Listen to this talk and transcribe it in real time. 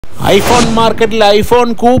iPhone market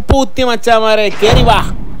iPhone കൂപ്പൂത്തി മച്ചാമാരെ കേറി വാ.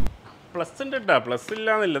 പ്ലസ് ഉണ്ട് കേട്ടോ, പ്ലസ്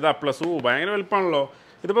ഇല്ലാന്നില്ല. ഇതാ പ്ലസ് ഭയങ്കര വലുപ്പമാണല്ലോ.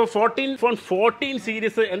 ഇതിപ്പോൾ 14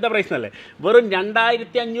 സീരീസ് എന്താ പ്രൈസ് അല്ലേ? വെറും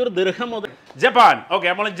 2500 ദിർഹം മുതൽ. ജപ്പാൻ. ഓക്കെ,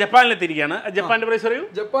 നമ്മൾ ജപ്പാനിലെത്തിയിരിക്കുകയാണ്. ജപ്പാന്റെ പ്രൈസ് പറയൂ.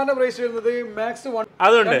 ജപ്പാന്റെ പ്രൈസ് വരുന്നത് മാക്സ് 1.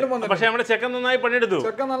 അതുണ്ട്, പക്ഷെ നമ്മുടെ ചെക്കൻ നന്നായി പണിയെടുത്തു.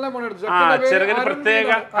 ചെറുക്കന് പ്രത്യേക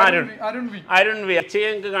അരുൺ വി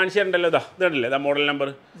ഞങ്ങൾക്ക് കാണിച്ചു തരണ്ടല്ലോ. ഇതുണ്ടല്ലേ ഇതാ മോഡൽ നമ്പർ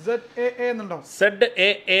ZAA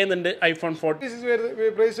എന്നുണ്ട്. iPhone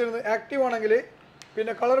 14 പ്രൈസ് വരുന്നത് ആക്റ്റീവ് ആണെങ്കിൽ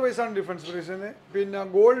പിന്നെ കളർ വൈസ് ആണ് ഡിഫറൻസ് പ്രൈസ്. പിന്നെ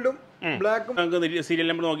ഗോൾഡും ബ്ലാക്കും നമുക്ക് സീരിയൽ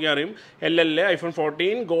നമ്പർ നോക്കിയാൽ അറിയും. LL iPhone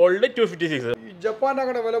 14 gold 256. ജപ്പാന്റെ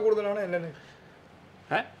അങ്ങനെ വില കൂടുതലാണ് LL.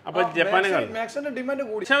 അപ്പൊ ജപ്പാനേക്കാൾ മാക്സിന്റെ ഡിമാൻഡ്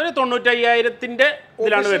കൂടി. 95,000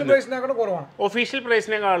 ഇതിലാണ് വരുന്നത്. കുറവാണ് official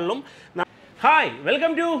പ്രൈസിനെക്കാളും. Hi,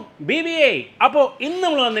 welcome to BBA. അപ്പോൾ ഇന്ന്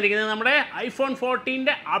നമ്മൾ വന്നിരിക്കുന്നത് നമ്മുടെ iPhone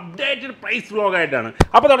 14 അപ്ഡേറ്റഡ് പ്രൈസ് വ്ലോഗായിട്ടാണ്.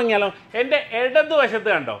 അപ്പോൾ തുടങ്ങിയാലോ. എൻ്റെ ഇടതുവശത്ത്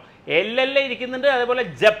കണ്ടോ LL ഇരിക്കുന്നുണ്ട്, അതേപോലെ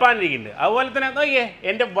ജപ്പാൻ ഇരിക്കുന്നുണ്ട്. അതുപോലെ തന്നെ നോക്കിയേ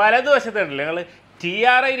എൻ്റെ വലതുവശത്ത് കണ്ടല്ലേ നിങ്ങൾ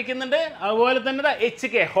TR ഇരിക്കുന്നുണ്ട്, അതുപോലെ തന്നെ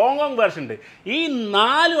HK ഹോങ്കോങ് വേർഷൻ ഉണ്ട്. ഈ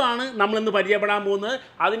 4 നമ്മളിന്ന് പരിചയപ്പെടാൻ പോകുന്നത്.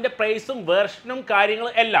 അതിൻ്റെ പ്രൈസും വേർഷനും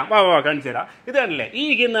കാര്യങ്ങളും എല്ലാം കാണിച്ചു തരാം. ഇത് കണ്ടില്ലേ, ഈ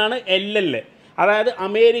ഇരിക്കുന്നതാണ് LL, അതായത്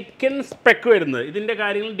അമേരിക്കൻ സ്പെക്ക് വരുന്നത്. ഇതിൻ്റെ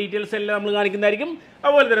കാര്യങ്ങളും ഡീറ്റെയിൽസ് എല്ലാം നമ്മൾ കാണിക്കുന്നതായിരിക്കും.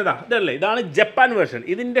 അതുപോലെ തന്നെ ഇതല്ലേ, ഇതാണ് ജപ്പാൻ വേർഷൻ.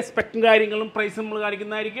 ഇതിൻ്റെ സ്പെക്കും കാര്യങ്ങളും പ്രൈസും നമ്മൾ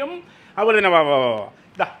കാണിക്കുന്നതായിരിക്കും. അതുപോലെ തന്നെ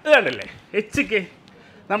ഇത് കണ്ടല്ലേ HK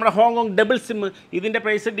നമ്മുടെ ഹോങ്കോങ് ഡബിൾ സിം. ഇതിൻ്റെ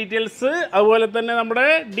പ്രൈസ് ഡീറ്റെയിൽസ് അതുപോലെ തന്നെ നമ്മുടെ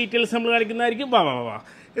ഡീറ്റെയിൽസ് നമ്മൾ കാണിക്കുന്നതായിരിക്കും.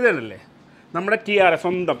 ഇത് കണ്ടല്ലേ നമ്മുടെ TR,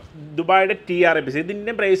 സ്വന്തം ദുബായിയുടെ TR പീസ്.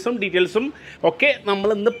 ഇതിൻ്റെ പ്രൈസും ഡീറ്റെയിൽസും ഒക്കെ നമ്മൾ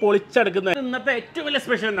ഇന്ന് പൊളിച്ചെടുക്കുന്നത്. ഇന്നത്തെ ഏറ്റവും വലിയ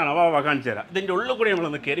സ്പെഷ്യൽ എന്താണ് കാണിച്ചു തരാം. ഇതിൻ്റെ ഉള്ളിൽ കൂടി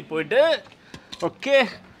നമ്മളൊന്ന് കയറിപ്പോയിട്ട് ഓക്കെ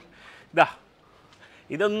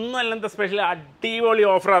ഇതൊന്നും അല്ലത്തെ സ്പെഷ്യൽ അടിപൊളി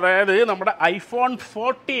ഓഫർ. അതായത് നമ്മുടെ iPhone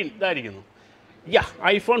 14 ഇതായിരിക്കുന്നു.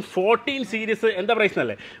 iPhone 14 സീരീസ് എന്താ പ്രൈസ്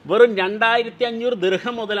എന്നല്ലേ? വെറും 2500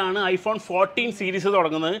 ദിർഹം മുതലാണ് iPhone 14 സീരീസ്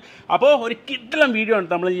തുടങ്ങുന്നത്. അപ്പോൾ ഒരു കിടിലൻ വീഡിയോ ആണ്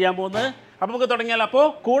നമ്മൾ ചെയ്യാൻ പോകുന്നത്. അപ്പോൾ നമുക്ക് തുടങ്ങിയാലോ. അപ്പോൾ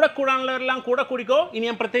കൂടെ കൂടാനുള്ളവരെല്ലാം കൂടെ കൂടിക്കോ. ഇനി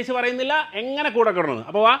ഞാൻ പ്രത്യേകിച്ച് പറയുന്നില്ല എങ്ങനെ കൂടെ കൂടണം.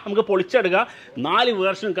 അപ്പോൾ നമുക്ക് പൊളിച്ചെടുക്കുക. 4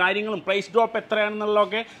 വേർഷനും കാര്യങ്ങളും പ്രൈസ് ഡ്രോപ്പ്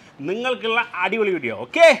എത്രയാണെന്നുള്ളതൊക്കെ നിങ്ങൾക്കുള്ള അടിപൊളി വീഡിയോ.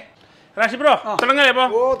 ഓക്കെ റാഷിദ് ബ്രോ, തുടങ്ങല്ലേ? അപ്പോൾ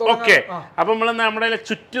ഓക്കെ. അപ്പോൾ നമ്മൾ നമ്മുടെ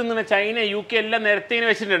ചുറ്റും ചൈന UK എല്ലാം നിരത്തി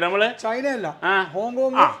വെച്ചിട്ടുണ്ട്. നമ്മള് ചൈന അല്ല,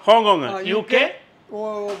 ഹോങ്കോങ്, UK,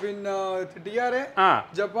 പിന്നെ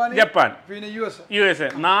ജപ്പാൻ, പിന്നെ USA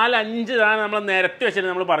 4-5 നമ്മൾ നിരത്തി വെച്ചിട്ട്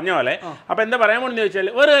നമ്മൾ പറഞ്ഞ പോലെ. അപ്പൊ എന്താ പറയാൻ പോണെന്ന് ചോദിച്ചാൽ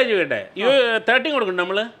ഒരു കാര്യം കേട്ടെ, 13 കൊടുക്കണ്ട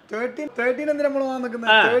നമ്മള്. 13 എന്തിനാ നമ്മൾ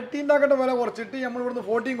വാങ്ങിക്കുന്നത്? 13 വില കുറച്ചിട്ട് നമ്മൾ ഇവിടുന്ന്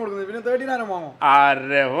 14 കൊടുക്കുന്നത്. പിന്നെ 13 വാങ്ങും.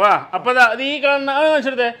 അരെ വാ. അപ്പൊ ഈ കാണുന്ന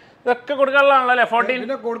മനസ്സിലത്തെ ഇതൊക്കെ കൊടുക്കാനുള്ളതാണല്ലേ 14?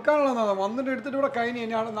 പിന്നെ കൊടുക്കാനുള്ളതാണ്. വന്നിട്ട് എടുത്തിട്ട് ഇവിടെ കഴിഞ്ഞ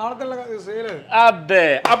നാളത്തെ സെയില്. അതെ.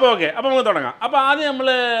 അപ്പൊ ഓക്കെ, അപ്പൊ നമുക്ക് തുടങ്ങാം. അപ്പൊ ആദ്യം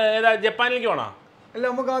നമ്മള് ഏതാ ജപ്പാനിലേക്ക് പോകണം? അല്ല,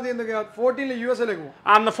 നമുക്ക് ആദ്യം എന്തൊക്കെയാ 14 USA-ലേക്ക് പോകും.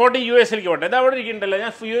 14 US-ലേക്ക് പോട്ടെ. ഇത് അവിടെ ഇരിക്കണ്ടല്ലോ,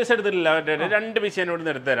 ഞാൻ US എടുത്തിട്ടില്ല. 2 പീസ് ഞാൻ ഇവിടെ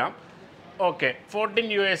നിന്ന് എടുത്തുതരാം. Okay, 14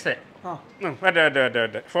 USA.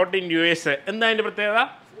 14 USA എന്താ അതിന്റെ പ്രത്യേകത?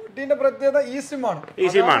 പ്രത്യേകത ഈ സിം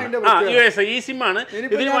ആണ്.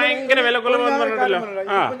 ഇതിന് ഭയങ്കര വില കുറവെന്ന് പറഞ്ഞിട്ടല്ലോ.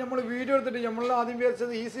 നമ്മൾ വീഡിയോ എടുത്തിട്ട് നമ്മൾ ആദ്യം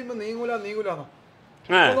വിചാരിച്ചത് ഈ സിം നീങ്ങൂലാന്നോ.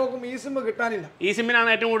 നോക്കും ഈ സിം കിട്ടാനില്ല. ഈ സിമ്മിനാണ്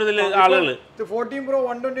ഏറ്റവും കൂടുതൽ ആളുകൾ. 14 Pro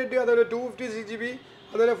 128, അതുപോലെ 256GB,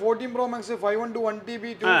 അതുപോലെ 14 Pro Max 512 1TB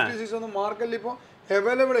 256 ഒന്നും മാർക്കറ്റിൽ ഇപ്പൊ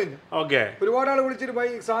അവൈലബിൾ ഇല്ല. ഒരുപാട് ആൾ വിളിച്ചിട്ട്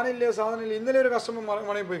പോയി സാധനം ഇല്ല. ഇന്നലെ ഒരു കസ്റ്റമർ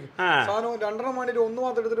മടങ്ങിപ്പോയി. സാധനം 2 വേണ്ടിട്ട് 1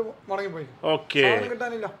 മാത്രം എടുത്തിട്ട് മടങ്ങിപ്പോയി.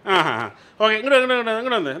 കിട്ടാനില്ല.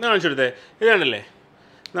 ഇതാണല്ലേ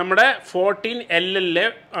നമ്മുടെ 14 LL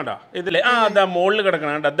ആണ്ടാ ഇതിലെ അതാ മുകളിൽ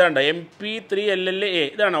കിടക്കണം. അതാണ്ട MP3 LLA.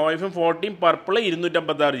 ഇതാണ് iPhone 14 purple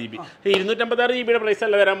 256GB. 256GB price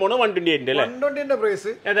അല്ല വരാൻ പോണ് 128 അല്ലേ? 120 പ്രൈസ്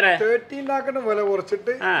 13 വില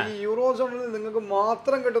കുറച്ചിട്ട് ഈ യൂറോ സോണിൽ നിങ്ങൾക്ക്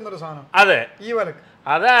മാത്രം കിട്ടുന്ന ഒരു സാധനം. അതെ, ഈ വിലക്ക്.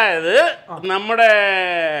 അതായത് നമ്മുടെ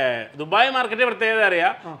ദുബായ് മാർക്കറ്റ് പ്രത്യേകത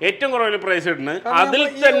അറിയാം, ഏറ്റവും കുറവിൽ പ്രൈസ് കിട്ടുന്നത്. അതിൽ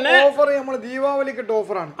തന്നെ ഓഫർ നമ്മൾ ദീപാവലിക്ക് ഇട്ട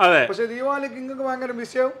ഓഫറാണ്. പക്ഷെ ദീപാവലിക്ക് നിങ്ങൾക്ക് ഭയങ്കര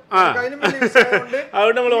ബിസിയാവും.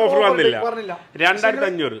 അതുകൊണ്ട് നമ്മൾ ഓഫർ വന്നില്ല.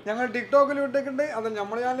 2500 ഞങ്ങൾ ടിക്ടോക്കിൽ ഇട്ടിട്ടുണ്ട്. അത്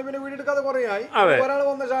നമ്മുടെ ചാനലിൽ പിന്നെ വീഡിയോ എടുക്കാതെ കുറേ ആയി. ഒരാൾ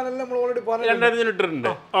വന്ന ചാനലിൽ നമ്മൾ ഓൾറെഡി 2500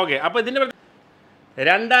 ഇട്ടിട്ടുണ്ട്. ഓക്കെ, അപ്പൊ ഇതിന്റെ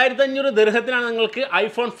 2500 ദിർഹത്തിനാണ് നിങ്ങൾക്ക്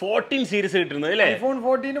iPhone 14 സീരീസ് കിട്ടുന്നത് അല്ലേ? iPhone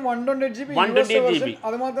 14 128GB.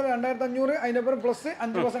 അത് മാത്രമല്ല 2500 അതിനപ്പുറം പ്ലസ്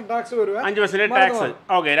 5% ടാക്സ് വരും. 5% ടാക്സ്.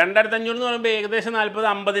 ഓക്കെ, 2500 എന്ന് പറയുമ്പോൾ ഏകദേശം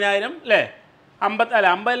 40,000-50,000 അല്ലേ?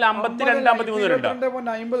 52-53 വരും.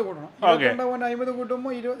 250 കൂട്ടണം. 250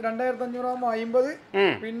 കൂട്ടുമ്പോൾ 2500 ആകുമ്പോൾ 50,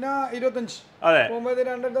 പിന്നെ 25.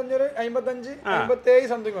 2500 55 57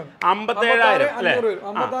 സംതിങ് വരും.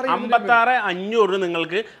 56,500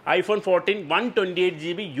 നിങ്ങൾക്ക് iPhone 14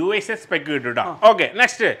 128GB USA സ്പെക്ക് കിട്ടും. Okay,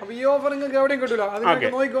 next. അപ്പൊ ഈ ഓഫർ നിങ്ങൾക്ക് എവിടെയും കിട്ടില്ല. അത്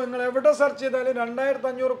നോക്കിക്കോ, നിങ്ങൾ എവിടെ സെർച്ച് ചെയ്താലും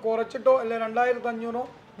 2500 കുറച്ചിട്ടോ അല്ലെ 2500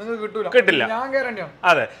 കിട്ടില്ല. ഞാൻ ഗ്യാരണ്ടിയാണ്.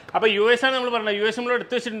 അതെ, അപ്പൊ US ആണ് നമ്മൾ പറഞ്ഞത്. US നമ്മൾ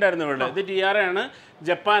എടുത്തു വെച്ചിട്ടുണ്ടായിരുന്നു ഇവിടെ. ഇത് TR ആണ്.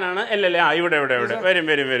 ജപ്പാനാണ് അല്ലല്ലേ ആ ഇവിടെ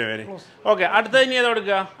വരും ഓക്കെ അടുത്ത ഇനി ഏതാ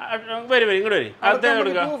കൊടുക്കുക വരും ഇങ്ങോട്ട് വരും അടുത്ത ഏതാ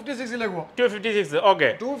കൊടുക്കുക 256 ഓക്കെ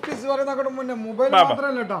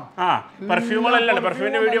പെർഫ്യൂമുകളല്ല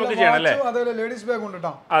പെർഫ്യൂമിന്റെ വീഡിയോ ഒക്കെ ചെയ്യണം അല്ലേ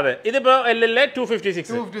അതെ ഇതിപ്പോ അല്ലല്ലേ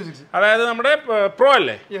 256 അതായത് നമ്മുടെ പ്രോ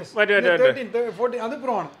അല്ലേ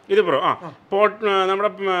ഇത് പ്രോ ആ നമ്മുടെ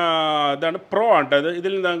ഇതാണ് പ്രോ ആണ് ഇത്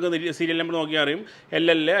ഇതിൽ നമുക്ക് സീരിയൽ നമ്പർ നോക്കിയാൽ അറിയും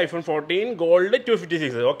LL iPhone 14 ഗോൾഡ്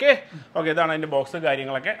 256 ഓക്കെ ഇതാണ് അതിന്റെ ബോക്സ്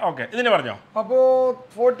കാര്യങ്ങളൊക്കെ ഓക്കെ ഇതിന് പറഞ്ഞോ അപ്പോ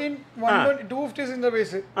 256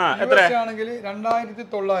 ബേസ് ആണെങ്കിൽ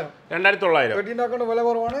 2900 വില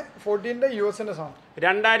കുറവാണ് 14 യുഎസിന്റെ സാധനം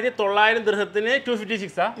 2900 ദിർഹത്തിന്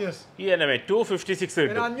 256 ഈ 256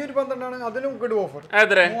 512 ആണ് അതിലും കിട്ടും ഓഫർ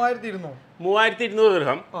എത്ര 3200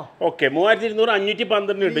 ദിർഹം ഓക്കെ 3200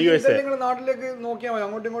 512 ഉണ്ട് യുഎസ് നിങ്ങൾ നാട്ടിലേക്ക് നോക്കിയാൽ മതി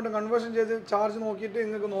അങ്ങോട്ടും ഇങ്ങോട്ടും കൺവേർഷൻ ചെയ്ത് ചാർജ് നോക്കിയിട്ട്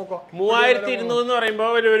നിങ്ങൾക്ക് നോക്കാം 3200 എന്ന് പറയുമ്പോൾ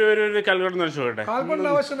ഒരു കാൽക്കുലേറ്റർ നോക്കിക്കോട്ടെ കാൽക്കുലേറ്റർ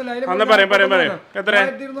ആവശ്യമൊന്നുമില്ല എന്നാ പറയും എത്ര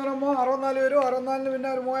 3200 ആകുമ്പോൾ 64 വരും 64 പിന്നെ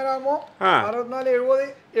ഒരു 3000 ആകുമ്പോൾ 64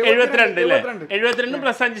 72 അല്ലേ 72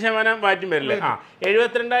 പ്ലസ് 5% വാറ്റും വരില്ലേ ആ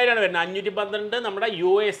 72000 ആണ് വരുന്നത് 512 നമ്മുടെ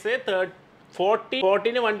USA 40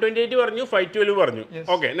 128 പറഞ്ഞു 512 പറഞ്ഞു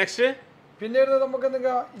ഓക്കെ നെക്സ്റ്റ് പിന്നെ നമുക്ക്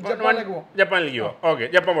ജപ്പാനിലേക്ക് പോവാം ഓക്കെ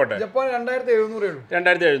ജപ്പാൻ പോട്ടെ ജപ്പാൻ 2700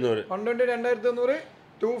 2700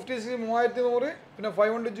 256 3100 പിന്നെ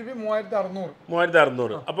 512GB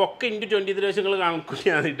 3600 അപ്പോൾ ഒക്കെ ഇൻറ്റു 23 വെച്ച് നിങ്ങൾ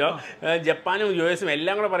കണക്കൂട്ടിയാണ് കേട്ടോ ജപ്പാനും യുഎസും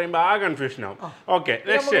എല്ലാം കൂടെ പറയുമ്പോൾ ആ കൺഫ്യൂഷൻ ആവും okay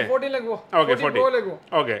next okay 14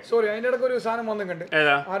 okay sorry അതിൻ്റെ ഇടയ്ക്ക് ഒരു സാധനം വന്നിട്ടുണ്ട്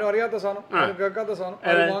ആരും അറിയാത്ത സാധനം കേൾക്കാത്ത സാധനം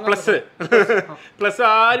പ്ലസ്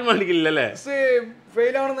ആരും മേടിക്കില്ലല്ലേ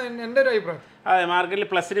ഫെയിൽ ആണെന്ന് എൻ്റെ ഒരു അഭിപ്രായം അതെ മാർക്കറ്റിൽ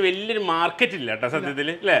പ്ലസിന് വലിയൊരു മാർക്കറ്റ് ഇല്ല കേട്ടോ സത്യത്തിൽ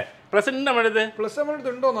അല്ലേ പ്ലസ് ഉണ്ട് നമ്മുടെ അടുത്ത് പ്ലസ്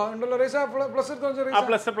നമ്മുടെ ഉണ്ടോന്നാ ഉണ്ടല്ലോ പ്ലസ്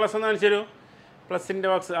എന്ന് കാണിച്ചു തരൂ പ്ലസിൻ്റെ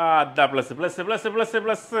ബോക്സ് ആ അതാ പ്ലസ്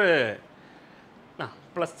ആ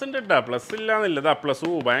പ്ലസ് ഉണ്ട് കേട്ടോ പ്ലസ് ഇല്ലാന്നില്ല ഇതാ പ്ലസ്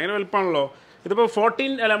ഭയങ്കര വലുപ്പമാണല്ലോ ഇതിപ്പോൾ 14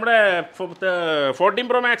 അല്ല നമ്മുടെ 14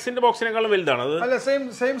 Pro Maxന്റെ ബോക്സിനേക്കാളും വലുതാണ് അത് സെയിം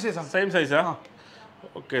സൈസാ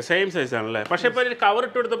ഓക്കെ സെയിം സൈസ് ആണല്ലേ പക്ഷെ ഇപ്പൊ കവർ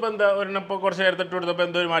ഇട്ട് കൊടുത്തപ്പോ എന്താ ഒരെണ്ണപ്പോ കുറച്ച് നേരത്തെ ഇട്ട് കൊടുത്തപ്പോ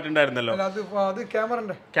എന്തോ ഒരു മാറ്റം ഉണ്ടായിരുന്നല്ലോ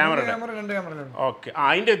ക്യാമറ ഓക്കെ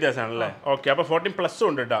അതിന്റെ വ്യത്യാസമാണല്ലേ ഓക്കെ അപ്പൊ 14 പ്ലസ്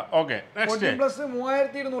ഉണ്ട് കേട്ടോ ഓക്കെ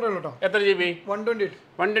എത്ര GB 128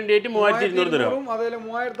 3200 തരും അതേപോലെ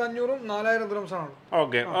 3500 4000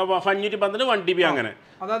 ഓക്കെ 512 1TB അങ്ങനെ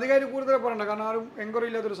അത് അധികം കൂടുതൽ പറയണ്ട കാരണം ആരും എൻക്വയറി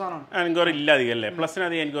ഇല്ലാത്തൊരു സാധനമാണ് എൻക്വയറി ഇല്ല അധികം അല്ലേ പ്ലസിന്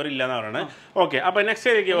അധികം എൻക്വയറി ഇല്ലാന്ന് പറയുന്നത് ഓക്കെ അപ്പൊ നെക്സ്റ്റ്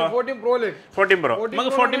 14 Pro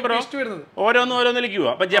നമുക്ക് 14 Pro ഓരോന്നിലേക്ക്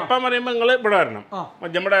പോവാം അപ്പൊ ജപ്പാൻ പറയുമ്പോൾ നിങ്ങൾ ഇവിടെ വരണം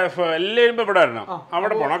നമ്മുടെ എല്ലാവരും ഇവിടെ വരണം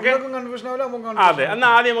അവിടെ പോകണം ഓക്കെ അതെ എന്നാൽ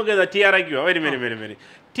ആദ്യം നമുക്ക് TRA പോവാം വരും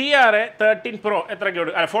TRA 13 Pro എത്രയ്ക്ക്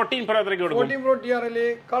കൊടുക്കും 14 Pro എത്രയ്ക്ക് കൊടുക്കും 14 Pro TRA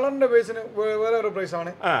കളറിന്റെ ബേസിന് വേറെ ഒരു പ്രൈസ്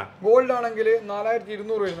ആണ് ഗോൾഡ് ആണെങ്കിൽ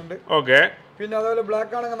 4200 വരുന്നുണ്ട് ഓക്കെ പിന്നെ അതുപോലെ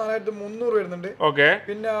ബ്ലാക്ക് ആണെങ്കിൽ 4300 വരുന്നുണ്ട് ഓക്കെ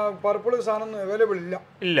പിന്നെ പർപ്പിൾ സാധനം അവൈലബിൾ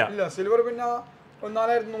ഇല്ല സിൽവർ പിന്നെ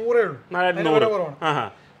 4100 ഉള്ളൂ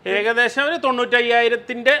ഏകദേശം ഒരു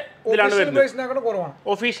 95,000 ഇതിലാണ് വരുന്നത്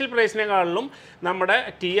ഒഫീഷ്യൽ പ്രൈസിനെക്കാളും നമ്മുടെ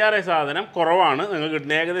TRA സാധനം കുറവാണ് നിങ്ങൾക്ക്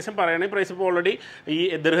കിട്ടുന്നത് ഏകദേശം പറയുകയാണെങ്കിൽ പ്രൈസ് ഇപ്പോൾ ഓൾറെഡി ഈ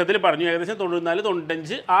ദീർഘത്തിൽ പറഞ്ഞു ഏകദേശം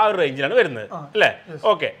 94-95 ആ ഒരു റേഞ്ചിലാണ് വരുന്നത് അല്ലേ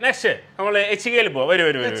ഓക്കെ നെക്സ്റ്റ് നമ്മൾ HKL പോവാം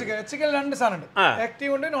വരും രണ്ട് സാധനം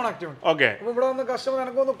ആക്റ്റീവ് ഉണ്ട് നോൺ ആക്റ്റീവ് ഉണ്ട് ഓക്കെ ഇവിടെ വന്ന് കസ്റ്റമർ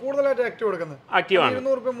എനിക്ക് കൂടുതലായിട്ട് ആക്റ്റീവ് കൊടുക്കുന്നത് ആക്റ്റീവ് ആണ്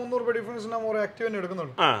 200-300 ഡിഫറൻസ് നമ്മൾ ആക്റ്റീവ്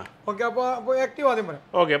എടുക്കുന്നുള്ളൂ ഓക്കെ അപ്പോൾ ആക്റ്റീവ് ആദ്യം പറയാം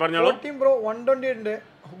ഓക്കെ പറഞ്ഞോളൂ 14 Pro 128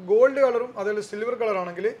 ഗോൾഡ് കളറും അതുപോലെ സിൽവർ കളർ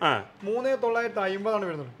ആണെങ്കിൽ 3950 ആണ്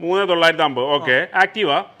വരുന്നത് 3950 ഓക്കെ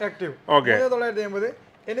ആക്റ്റീവ് ഓക്കെ 3950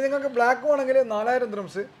 ഇനി നിങ്ങൾക്ക് ബ്ലാക്ക് ആണെങ്കിൽ 4000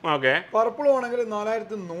 ദിർഹംസ് ഓക്കെ പർപ്പിൾ ആണെങ്കിൽ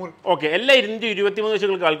 4100 ഓക്കെ എല്ലാം 223 വെച്ച്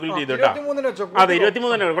നിങ്ങൾ കാൽക്കുലേറ്റ് ചെയ്തോട്ടോ അതെ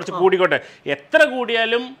 23 കുറച്ച് കൂടിക്കോട്ടെ എത്ര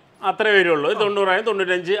കൂടിയാലും അത്ര വരുള്ളൂ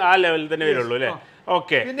 90-95 ആ ലെവലിൽ തന്നെ വരുള്ളൂ അല്ലേ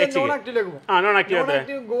ഓക്കെ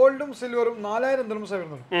ഗോൾഡും സിൽവറും 4000 ദിർഹംസ്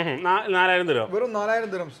വരുന്നത് 4000 ദിർഹം വെറും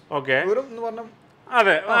 4000 ദിർഹംസ് ഓക്കെ വെറും എന്ന് പറഞ്ഞാൽ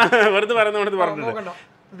അതെ വെറുതെ പറഞ്ഞു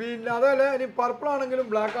പിന്നെ അതല്ല ഇനി പർപ്പിൾ ആണെങ്കിലും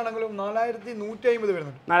ബ്ലാക്ക് ആണെങ്കിലും 4150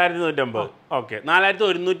 വരുന്നുണ്ട് 4150 ഓക്കെ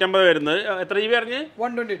 4150 വരുന്നത് എത്ര GB പറഞ്ഞ്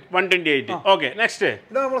 128 ഓക്കെ നെക്സ്റ്റ്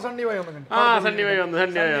ഇതാ നമ്മൾ സണ്ണി ഭായ് വന്നു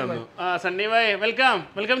Sunny bhai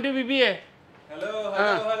welcome to BBA hello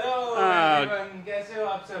कैसे हो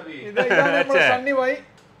आप सभी ഇതാണ് സണ്ണി ഭായ്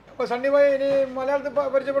സണ്ണി ഭായ് ഇനി മലയാളത്തിൽ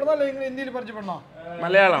പരിചയപ്പെടണോ അല്ലെങ്കിൽ ഹിന്ദിയിൽ പരിചയപ്പെടണോ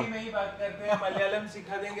മലയാളം मलयालम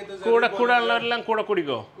सिखा देंगे तो കൂടെ ഉള്ളവരെല്ലാം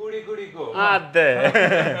കൂടിക്കോ അതെ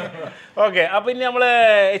ഓക്കെ അപ്പൊ ഇനി നമ്മള്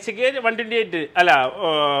HK 128 അല്ല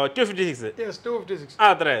 256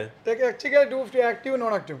 അത്ര HK 250 ആക്റ്റീവ്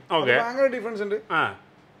നോൺ ആക്റ്റീവ് ഭയങ്കര ഡിഫറൻസ് ഉണ്ട്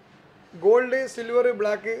ഗോൾഡ് സിൽവർ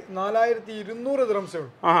ബ്ലാക്ക് 4200 ദിർഹംസേ ഉള്ളൂ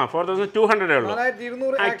 4200 ഉള്ളൂ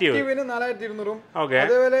 4200 ആക്റ്റീവിന് 4200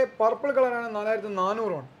 അതേപോലെ പർപ്പിൾ കളറാണ്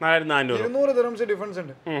 4400 ആണ് 200 ദിർഹംസ് ഡിഫറൻസ്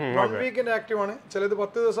ഉണ്ട് 1 വീക്കിന്റെ ആക്റ്റീവ് ആണ് ചിലത്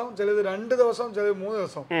 10 ദിവസം ചിലത് 2 ദിവസം ചിലത് 3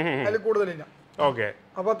 ദിവസം അതിൽ കൂടുതലില്ല ഓക്കെ.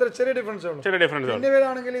 അപ്പോൾ അത്ര ചെറിയ ഡിഫറൻസ് ഉള്ളൂ. ചെറിയ ഡിഫറൻസ്. പിന്നെ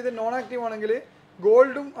പേരാണെങ്കിൽ ഇത് നോൺ ആക്റ്റീവ് ആണെങ്കിൽ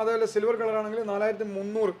ഗോൾഡും അതേപോലെ സിൽവർ കളർ ആണെങ്കിൽ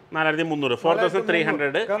 4300.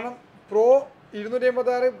 4300 കാരണം പ്രോ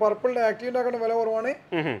 286 പർപ്പിളിന്റെ ആക്റ്റീവിന്റെ ആക്കുന്ന വില കുറവാണ്.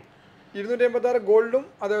 286 ഗോൾഡും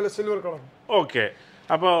അതേപോലെ സിൽവർ കളറും. ഓക്കെ.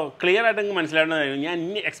 അപ്പോൾ ക്ലിയർ ആയിട്ട് നിങ്ങൾക്ക് മനസ്സിലാവുന്ന ഞാൻ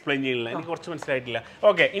ഇനി എക്സ്പ്ലെയിൻ ചെയ്യുന്നില്ല, എനിക്ക് കുറച്ച് മനസ്സിലായിട്ടില്ല.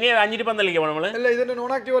 ഓക്കെ, ഇനി 512 നമ്മൾ അല്ല ഇതിന്റെ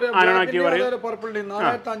നോൺ ആക്റ്റീവ് പർപ്പിളിന്റെ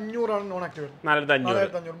 4500 ആണ് നോൺ ആക്റ്റീവ്.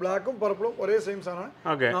 4500 ബ്ലാക്കും പർപ്പിളും ഒരേ സെയിം സാധനമാണ്.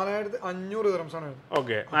 4500 ദിർഹംസ് ആണ്.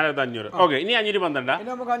 ഓക്കെ, 4500. ഓക്കെ, ഇനി 512. ഇനി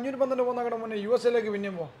നമുക്ക് 512 പോകുന്ന മുന്നേ യുഎസ്എയിലേക്ക്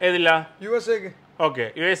പിന്നെയും പോവാം. ഏതില്ല? യുഎസ്എക്ക്. ഓക്കെ,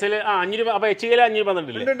 യുഎസ്എയിൽ 500. അപ്പോൾ HKയിൽ 512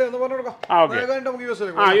 ഇല്ലേ? ഉണ്ട് എന്ന് പറഞ്ഞു കൊടുക്കാം. നമുക്ക്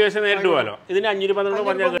യുഎസ്എ നേരിട്ട് പോകാലോ. ഇതിന് 512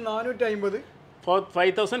 പറഞ്ഞാൽ 450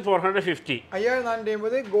 5450.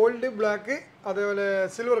 5450 ഗോൾഡ് ബ്ലാക്ക് അതേപോലെ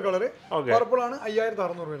സിൽവർ കളർ. പർപ്പിൾ ആണ്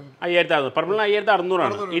 5600 വരുന്നത്. 5600. പർപ്പിളിന് 5600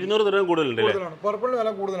 ആണ്. 200 ദിർഹം കൂടുതലുണ്ട് അല്ലേ? പർപ്പിളിന് വില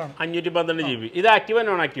കൂടുതലാണ്. 512 GB. ഇത് ആക്റ്റീവ്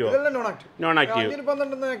നോൺ ആക്റ്റീവ്? ഇതെല്ലാം non active. Non active.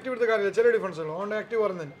 512 active എടുത്ത കാര്യമില്ല, ചെറിയ ഡിഫറൻസ് ഉള്ളൂ. അതുകൊണ്ട് ആക്റ്റീവ്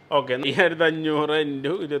പറഞ്ഞില്ല. ഓക്കെ, 2500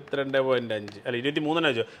 × 22.5 അല്ല 23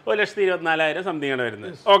 1,24,000 സംതിങ് ആണ്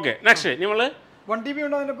വരുന്നത്. ഓക്കെ, നെക്സ്റ്റ് നമ്മൾ 1 TB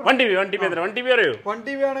ഉണ്ടോ? 1 TB അറിയോ? 1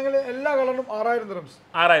 TB ആണെങ്കിൽ എല്ലാ കളറിനും 6000 ദിർഹംസ്.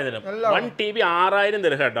 6000. 1 TB 6000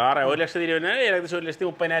 ദിർഹം കേട്ടോ. 1,20,000 ഏകദേശം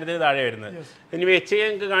 1,30,000 താഴെ വരുന്നത്. ഇനി HK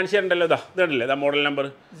നിങ്ങൾക്ക് കാണിച്ചു തരണ്ടല്ലോ. ഇതല്ലേ മോഡൽ നമ്പർ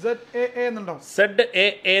ZAA എന്നുണ്ടാവും. ZAA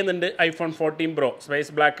എന്നുണ്ട്. iPhone 14 Pro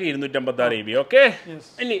space black 256 GB. Okay,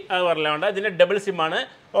 ഇനി അത് പറഞ്ഞാൽ ഇതിന്റെ ഡബിൾ സിം ആണ്.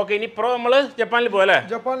 ഓക്കെ, ഇനി പ്രോ നമ്മൾ ജപ്പാനിൽ പോകല്ലേ?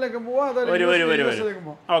 ജപ്പാനിലേക്ക്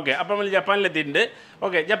പോവാം. ഓക്കെ, അപ്പം നമ്മൾ ജപ്പാനിലെത്തിയിട്ടുണ്ട്.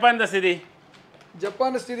 ഓക്കെ, ജപ്പാന്റെ സ്ഥിതി?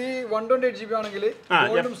 ജപ്പാന്റെ സ്ഥിതി 128 GB ആണെങ്കിൽ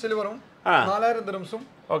ഗോൾഡും സിൽവറും 4000 ദിർഹംസും.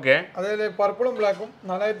 ഓക്കെ, അതേപോലെ പർപ്പിളും ബ്ലാക്കും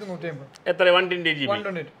 4150. എത്ര? 120 GB.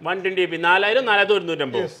 120 GB 4000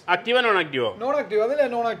 4150. Active non ആക്റ്റീവോ? Non active. അതിലെ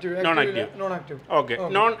non active. Okay,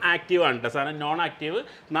 non active ആണ് കേട്ടോ സാധനം. Non active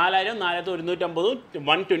 4000 4150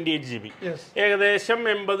 128 GB. ഏകദേശം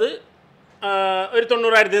 80 ഒരു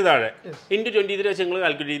 90,000 താഴെ ഇൻറ്റു 23 വെച്ച് നിങ്ങൾ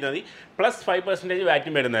കാൽക്കുലേറ്റ് ചെയ്താൽ മതി. പ്ലസ് 5%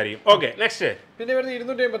 വാറ്റും വരുന്നതായിരിക്കും. Okay, next. പിന്നെ വരുന്നത്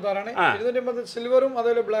 256 ആണ്. 250 സിൽവറും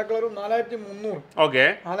അതേപോലെ ബ്ലാക്ക് കളറും 4300. ഓക്കെ,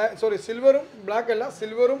 സോറി, സിൽവറും ബ്ലാക്ക് അല്ല,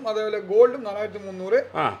 സിൽവറും അതേപോലെ ഗോൾഡും 4300.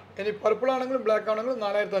 ഇനി പർപ്പിൾ ആണെങ്കിലും ബ്ലാക്ക് ആണെങ്കിലും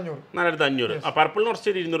 4500. 4500. പർപ്പിളിന് കുറച്ച്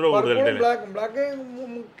 200 രൂപ കൂടുതൽ. ബ്ലാക്ക്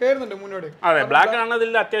കയറുന്നുണ്ട് മുന്നോട്ട്. അതെ, ബ്ലാക്ക് ആണ്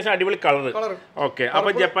ഇതിൽ അത്യാവശ്യം അടിപൊളി കളർ. ഓക്കെ, അപ്പൊ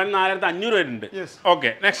ജപ്പാൻ 4500 വരുന്നുണ്ട്. Okay,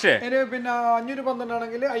 next. ഇനി പിന്നെ 512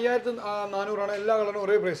 ആണെങ്കിൽ 5400 ആണ്. എല്ലാ കളറും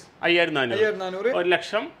ഒരേ പ്രൈസ്. 5400.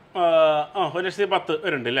 1,10,000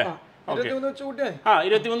 വരുന്നുണ്ട് അല്ലേ? 23 വെച്ച് കൂട്ടിയാൽ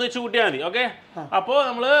 23 വെച്ച് കൂട്ടിയാൽ മതി. ഓക്കെ, അപ്പോൾ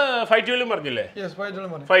നമ്മള് 512 പറഞ്ഞില്ലേ?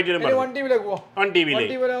 512 1 TB യിലേക്ക് പോവാം. 1 TB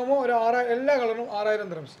എല്ലാ കളറും 6000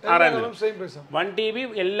 ദിർഹംസ്. Same price. 1 TB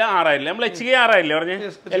എല്ലാം 6000. നമ്മൾ HK 6000 പറഞ്ഞേ?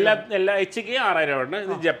 എല്ലാ HK 6000 ആണ്.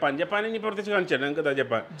 ഇത് ജപ്പാൻ ഇനി പ്രത്യേകിച്ച് കാണിച്ചു തരാം നിങ്ങൾക്ക്.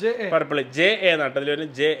 ജപ്പാൻ പർപ്പിൾ JA നാട്ടതിൽ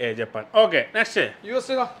വരുന്നത് JA Japan. Okay, next.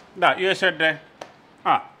 USA.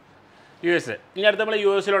 USA. ഇനി അടുത്ത് നമ്മൾ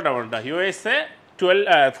USA കേട്ടോ. USA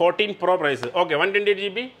 14 Pro price. Okay, 128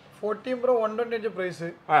 GB 14 Pro 128 price.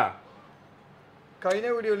 കഴിഞ്ഞ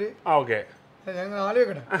വീഡിയോയില് ഓക്കെ ഞങ്ങൾ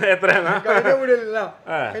ആലോചിക്കട്ടെ എത്രയാണ്? കഴിഞ്ഞ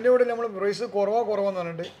വീഡിയോയിൽ നമ്മൾ പ്രൈസ് കുറവാന്ന്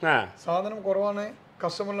പറഞ്ഞിട്ട് സാധനം കുറവാണ്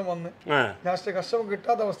കസ്റ്റമറിന് വന്ന് ലാസ്റ്റ് കസ്റ്റമർ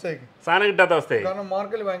കിട്ടാത്ത അവസ്ഥയ്ക്ക് കാരണം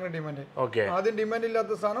മാർക്കറ്റിൽ ഭയങ്കര ഡിമാൻഡ്. ആദ്യം ഡിമാൻഡ്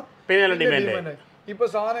ഇല്ലാത്ത സാധനം ഡിമാൻഡ്. ഇപ്പൊ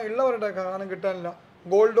സാധനം ഉള്ളവരുടെ സാധനം കിട്ടാനില്ല.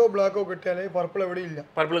 ഗോൾഡോ ബ്ലാക്കോ കിട്ടിയാലേ പർപ്പിൾ എവിടെ ഇല്ല.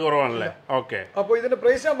 പർപ്പിൾ കുറവാണല്ലേ? ഓക്കെ, അപ്പൊ ഇതിന്റെ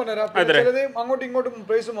പ്രൈസ് ഞാൻ പറഞ്ഞുതരാം. ചിലത് അങ്ങോട്ടും ഇങ്ങോട്ടും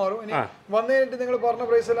പ്രൈസ് മാറും. ഇനി വന്നു കഴിഞ്ഞിട്ട് നിങ്ങൾ പറഞ്ഞ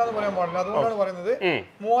പ്രൈസ് അല്ലാന്ന് പറയാൻ പാടില്ല. അതുകൊണ്ടാണ് പറയുന്നത്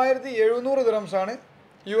 3700 ദിർഹംസ് ആണ്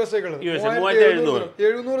USA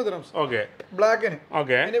 700 ദിർഹംസ് ബ്ലാക്കിന്.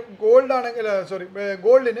 ഇനി ഗോൾഡ് ആണെങ്കിൽ സോറി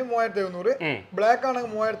ഗോൾഡിന് 3700, ബ്ലാക്ക്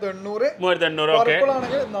ആണെങ്കിൽ 3800, പർപ്പിൾ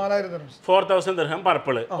ആണെങ്കിൽ 4000 ദിർഹംസ്. 4000 ദിർഹം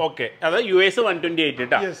പർപ്പിൾ. ഓക്കെ, അത് US 128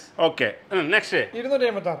 ട്ടാ. Okay, next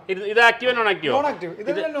 286. ഇത് ആക്റ്റീവ് നോൺ ആക്റ്റീവ്?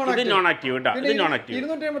 ഇത് നോൺ ആക്റ്റീവ് ട്ടാ. ഇത് നോൺ ആക്റ്റീവ്.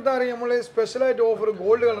 286 നമ്മൾ സ്പെഷ്യൽ ആയിട്ട് ഓഫർ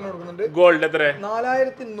ഗോൾഡ് കളറിന് കൊടുക്കുന്നുണ്ട്. ഗോൾഡ് എത്ര?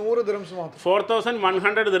 4100 ദിർഹംസ് മാത്രം.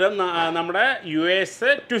 4100 ദിർഹം നമ്മുടെ US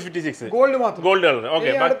 256 ഗോൾഡ് മാത്രം. Gold colour. ഓക്കെ,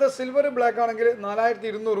 അടുത്ത സിൽവർ ബ്ലാക്ക് ആണെങ്കിൽ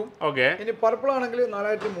 4200. ഓക്കെ, ഇനി പർപ്പിൾ ആണെങ്കിൽ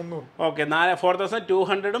 4300. ഓക്കെ,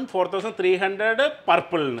 4200 4300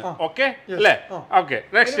 പർപ്പിളിന്. ഓക്കെ അല്ലേ? ഓക്കെ,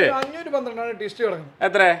 നെക്സ്റ്റ് 512 ആണ് ടിസ്റ്റ് കിടക്കുന്നത്.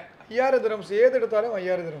 എത്ര? 5000 ദിർഹംസ്. ഏതെടുത്താലും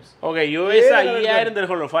 5000 ദിർഹംസ്. ഓക്കെ, US 5000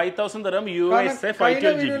 ദിർഹം ഉള്ളൂ. 5000 ദിർഹം US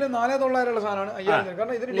 512 GB. 4900 ഉള്ള സാധനമാണ് 5000 ദിർഹം.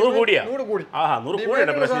 കാരണം ഇതിന് 100 കൂടിയാ? 100 കൂടി. 100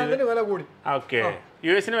 കൂടിയുടെ പ്രശ്നം. വില കൂടി. ഓക്കെ,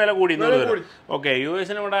 US വില കൂടി. ഓക്കെ, US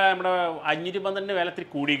നമ്മുടെ 512 വില ഇത്തിരി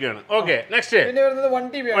കൂടിയൊക്കെയാണ്. Okay, next. പിന്നെ വരുന്നത് 1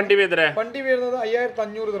 TB. എത്ര? 1 TB വരുന്നത്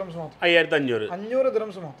 5500 ദിർഹംസ് മാത്രം. 5500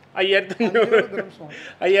 ദിർഹംസ് മാത്രം.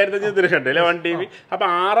 5500 ദിർഹം ഉണ്ട് അല്ലേ 1 TB? അപ്പൊ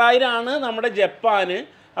 6000 ആണ് നമ്മുടെ ജപ്പാന്.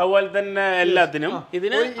 അതുപോലെ തന്നെ എല്ലാത്തിനും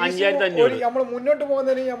ഇതിന് 5500. നമ്മൾ മുന്നോട്ട്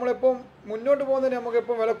പോകുന്നതിന് നമുക്ക്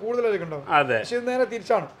എപ്പം വില കൂടുതലായിരിക്കും. അതെ, പക്ഷെ ഇത് നേരെ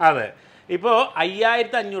തിരിച്ചാണ്. അതെ, ഇപ്പോൾ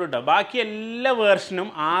 5500 കേട്ടോ. ബാക്കി എല്ലാ വേർഷനും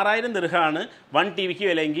 6000 ദിർഹമാണ് 1 TB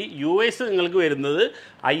വിലയെങ്കിൽ US നിങ്ങൾക്ക് വരുന്നത്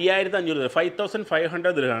 5500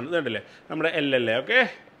 5500 ദിർഹമാണ്. ഇതുണ്ടല്ലേ നമ്മുടെ LL.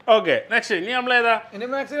 ഓക്കെ നെക്സ്റ്റ് ഇനി നമ്മൾ ഏതാ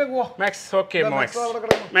max. Okay max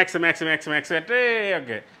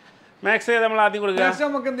okay max നമ്മൾ ആദ്യം കൊടുക്കുക.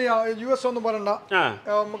 നമുക്ക് എന്ത് ചെയ്യാം, US ഒന്നും പറയണ്ട,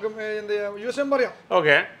 നമുക്ക് എന്ത് ചെയ്യാം, US പറയാം,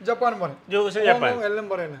 ഓക്കെ ജപ്പാനും പറയാം, എല്ലാം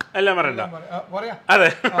പറയണ്ട. അതെ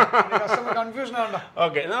കൺഫ്യൂഷൻ ആവണ്ട.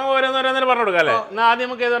 ഓക്കെ ഓരോന്നോരോന്നേരം പറഞ്ഞു കൊടുക്കാം അല്ലേ. എന്നാൽ ആദ്യം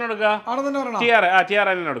നമുക്ക് ഏതാണ് കൊടുക്കാം? TR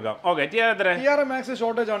തന്നെ കൊടുക്കാം. ഓക്കെ TR എത്ര? TR മാക്സ്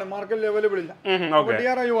ഷോർട്ടേജ് ആണ്, മാർക്കറ്റിൽ അവൈലബിൾ ഇല്ല.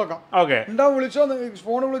 TR ഒഴിവാക്കാം. ഓക്കെ ഉണ്ടാവും, വിളിച്ചോ,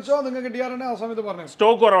 ഫോൺ വിളിച്ചോ, നിങ്ങൾക്ക് TR ആ സമയത്ത് പറഞ്ഞു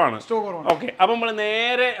സ്റ്റോക്ക് കുറവാണ്. ഓക്കെ അപ്പൊ നമ്മൾ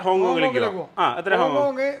നേരെ ഹോങ്കോങ്ങിലേക്ക് പോകും. എത്ര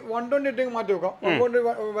ഹോങ്കോങ് 128 മാറ്റി വെക്കാം.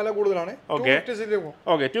 വില കൂടുതൽ.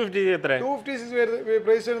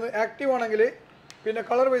 ആക്റ്റീവ് ആണെങ്കിൽ പിന്നെ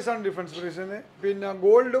കളർ വൈസ് ആണ് ഡിഫറൻസ് പ്രൈസ്. പിന്നെ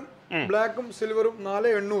ഗോൾഡും ബ്ലാക്കും സിൽവറും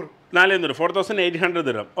 4800 4800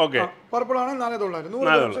 ദിർഹം. ഓക്കെ പർപ്പിൾ ആണ്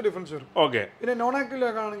 4900 ഡിഫറൻസ് വരും. ഓക്കെ പിന്നെ നോൺ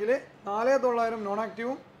ആക്റ്റീവ് ആണെങ്കിൽ 4900 നോൺ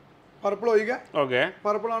ആക്റ്റീവും പർപ്പിൾ ഒഴികെ. ഓക്കെ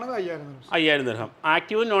പർപ്പിൾ ആണ് 5000 ദിർഹം.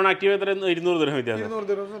 ആക്റ്റീവും നോൺ ആക്റ്റീവ് എത്ര? 200 ദിർഹം വ്യത്യാസം.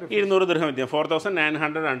 200 ദിർഹം വ്യത്യാസം.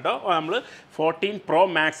 4900 ആണ് കേട്ടോ. നമ്മൾ 14 Pro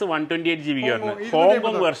Max 128 GB വരുന്നത്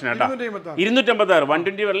ഹോങ്കോങ് വേർഷൻ കേട്ടോ. 256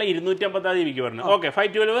 120 വരല 256 GB വരുന്നത്. ഓക്കെ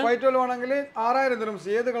 512 ആണെങ്കിൽ 6000 ദിർഹംസ്.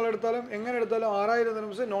 ഏത് കളർ എടുത്താലും എങ്ങനെ എടുത്താലും 6000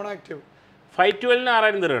 ദിർഹംസ് നോൺ ആക്റ്റീവ്. 512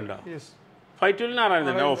 6000 ദിർഹം ഉണ്ടോ? 512 6000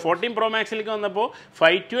 ദിർഹം. 14 Pro Maxിലേക്ക് വന്നപ്പോൾ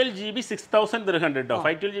 512 GB 6000 ദിർഹം ഉണ്ട് കേട്ടോ.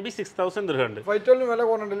 512 GB 6000 ദിർഹം ഉണ്ട്. 512 വില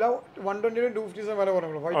കുറഞ്ഞിട്ടില്ല, 120 250 വില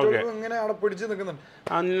കുറഞ്ഞുള്ളൂ. 512 ഇങ്ങനെ അവിടെ പിടിച്ച് നിൽക്കുന്നുണ്ട്.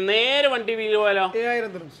 നേരെ 1 TB പോയാലോ?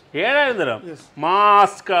 7000 ദിർഹം. 7000 ദിർഹം.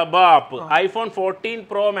 Mass kebab iPhone 14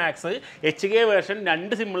 Pro Max HK version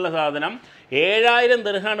 2 സിമ്മുള്ള സാധനം 7000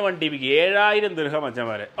 ദിർഹമാണ് 1 TB. 7000 ദിർഹം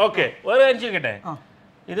അച്ഛന്മാരെ. ഓക്കെ ഒരു കാര്യം ചോദിക്കട്ടെ,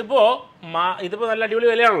 ഇതിപ്പോ നല്ല അടിപൊളി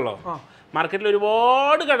വിലയാണല്ലോ. മാർക്കറ്റിൽ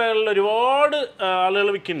ഒരുപാട് കടകളിൽ ഒരുപാട് ആളുകൾ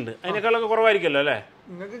വിൽക്കുന്നുണ്ട്. അതിനേക്കാളൊക്കെ കുറവായിരിക്കുമല്ലോ അല്ലേ?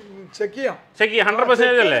 ചെക്ക് ചെയ്യാം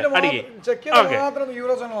 100% അല്ലേ അടിക്ക്?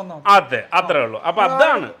 അതെ അത്രേ ഉള്ളൂ. അപ്പൊ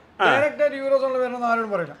അതാണ് അതെ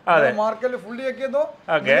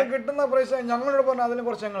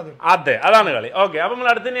അതാണ് കളി. ഓക്കെ അപ്പൊ നമ്മൾ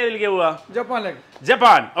അടുത്ത ഇതിലേക്ക് പോവാ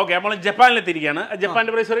ജപ്പാൻ. ഓക്കെ നമ്മൾ ജപ്പാനിലെത്തിയിരിക്കുകയാണ്.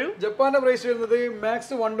 ജപ്പാന്റെ പ്രൈസ് പറയൂ. ജപ്പാന്റെ പ്രൈസ് വരുന്നത്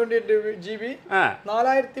മാക്സ് 128 GB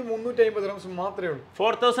 4350 ദിർഹംസ് മാത്രമേ ഉള്ളൂ.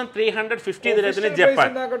 4350 ദിർഹത്തിന്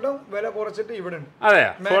ജപ്പാൻ വില കുറച്ചിട്ട് ഇവിടെ ഉണ്ട്. അതെ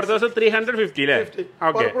 4350 അല്ലേ?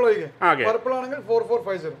 ഓക്കെ പർപ്പിൾ ആണെങ്കിൽ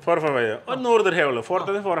 4450 100 ദിർഹമേ ഉള്ളൂ.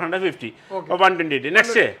 4450 128.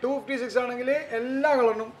 നെക്സ്റ്റ് 256 ആണെങ്കിൽ എല്ലാ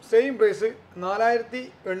കളറിനും സെയിം പ്രൈസ്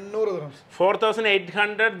 4800 ദിർഹം.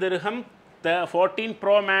 4800 ദിർഹം 14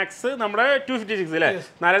 Pro Max നമ്മുടെ 256 അല്ലേ?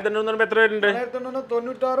 4800 എത്ര വരുന്നുണ്ട്?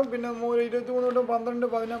 96 പിന്നെ 23 12 13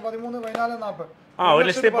 13 14 40.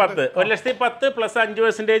 1,10,000 1,10,000 പ്ലസ്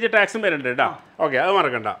 5% ടാക്സും വരുന്നുണ്ട് കേട്ടോ. ഓക്കെ അത്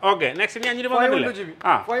മറക്കണ്ട. ഓക്കെ നെക്സ്റ്റ് ഇനി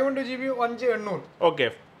 512 GB 5800. Okay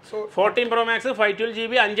 14 Pro Max 512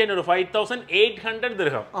 GB 500 5800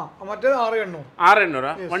 ദിർഹം. മറ്റേത്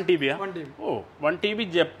 6800 1 TB. ഓ 1 TB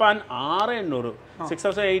ജപ്പാൻ 6800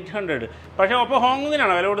 6800. പക്ഷെ അപ്പൊ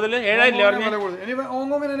ഹോങ്കോങ്ങിനാണോ വില കൂടുതൽ? 7000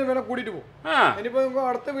 ഹോങ്കോങ്ങിന് വില കൂടിയിട്ട് പോകും.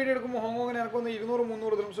 അടുത്ത വീഡിയോ എടുക്കുമ്പോൾ ഹോങ്കോങ്ങിന് എനിക്കൊന്ന്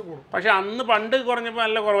 200-300 ദിർഹംസ് കൂടും. പക്ഷെ അന്ന് പണ്ട് കുറഞ്ഞപ്പോൾ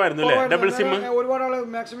നല്ല കുറവായിരുന്നു അല്ലേ? ഡബിൾ സിം ഒരുപാട് ആള്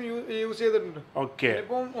മാക്സിമം യൂസ് ചെയ്തിട്ടുണ്ട്. ഓക്കെ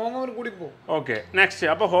ഇപ്പം ഹോങ്കോങ്ങിന് കൂടി പോകും. ഓക്കെ നെക്സ്റ്റ്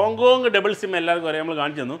അപ്പൊ ഹോങ്കോങ് ഡബിൾ സിം എല്ലാവർക്കും അറിയാം. നമ്മൾ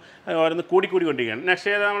കാണിച്ചു തന്നു. ഓരോന്ന് കൂടിക്കൊണ്ടിരിക്കുകയാണ്.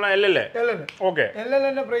 നെക്സ്റ്റ് ഏതാ? നമ്മളെ LL. ഓക്കെ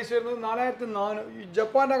LL പ്രൈസ് വരുന്നത് 4400.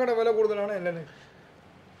 ജപ്പാന്റെ കട വില കൂടുതലാണ് LL.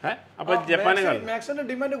 അപ്പൊ ജപ്പാനെ മാക്സിന്റെ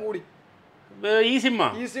ഡിമാൻഡ് കൂടി. ഈ സിമ്മ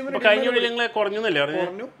കഴിഞ്ഞ നിങ്ങൾ കുറഞ്ഞല്ലേ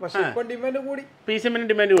പറഞ്ഞു? പക്ഷെ ഇപ്പൊ ഡിമാൻഡ് കൂടി. പി സിമ്മിന്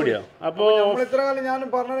ഡിമാൻഡ് കൂടിയോ? അപ്പൊ ഇത്ര കാലം ഞാൻ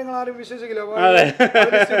പറഞ്ഞ നിങ്ങൾ ആരും വിശ്വസിക്കില്ല.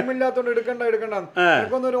 സിം ഇല്ലാത്തോണ്ട് എടുക്കണ്ട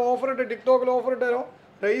എനിക്കൊന്ന് ഒരു ഓഫർ ഇട്ട് ടിക്ടോക്കിൽ ഓഫർ ഇട്ടാലോ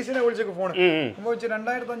റൈസിനെ വിളിച്ചേക്ക് ഫോൺ അപ്പൊ വെച്ച്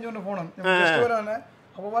 2500 ഫോണാണ്.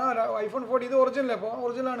 അപ്പൊ iPhone 14 ഇത് ഒറിജിനൽ. അപ്പൊ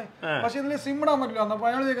ഒറിജിനലാണ്, പക്ഷെ ഇതിൽ സിം ഇടാൻ പറ്റില്ല. അപ്പൊ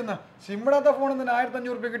അയാൾ ചോദിക്കുന്ന സിം ഇടാത്ത ഫോൺ തന്നെ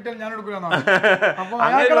 1500 രൂപ കിട്ടിയാൽ ഞാൻ എടുക്കില്ല. അപ്പൊ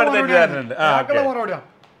അയാൾക്കുള്ള മറുപടിയാ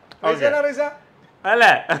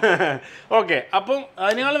അല്ലേ? ഓക്കെ അപ്പം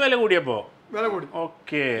അതിനേക്കാൾ വില കൂടിയപ്പോ വില കൂടി.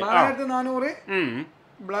 ഓക്കെ 4400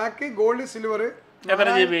 ബ്ലാക്ക് ഗോൾഡ് സിൽവർ എത്ര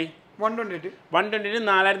GB? 128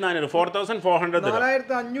 4400 4400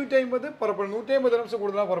 4550 പർപ്പിൾ 150 ദിർഹംസ്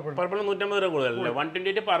കൂടുതലാണ്. പർപ്പിൾ 150 ദിർഹം കൂടുതലല്ലേ?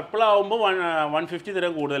 128 പർപ്പിൾ ആവുമ്പോൾ 150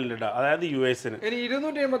 ദിർഹം കൂടുതലുണ്ട് കേട്ടോ. അതായത് US-ന്. ഇനി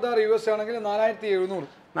 286 US ആണെങ്കിൽ 4700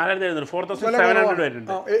 4700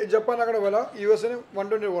 വരുന്നുണ്ട്. ജപ്പാനൊക്കെ വില US-ന്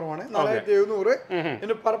 120 കുറവാണ്. 4700.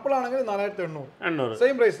 ഇനി പർപ്പിൾ ആണെങ്കിൽ 4800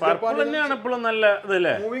 സെയിം പ്രൈസ്. തന്നെയാണ് ഇപ്പോഴും നല്ല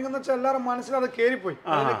ഇതല്ലേ? മൂവിംഗ് എന്ന് വെച്ചാൽ എല്ലാവരും മനസ്സിലത് കയറിപ്പോയി.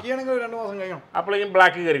 കീയാണെങ്കിൽ 2 മാസം കഴിയണം. അപ്പോഴേക്കും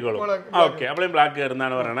ബ്ലാക്ക് കയറിക്കോളും. ഓക്കെ അപ്പോഴേക്കും ബ്ലാക്ക്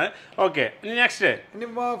കയറുന്നതാണ് പറയുന്നത്. ഓക്കെ ഇനി നെക്സ്റ്റ് ഇനി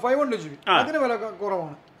 512 GB അതിന് വില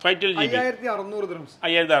കുറവാണ്. 512 GB 5600 dirhams.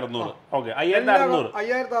 5600. ഓക്കെ 5600.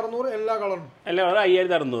 5600 എല്ലാ കളറും. എല്ലാ കളറും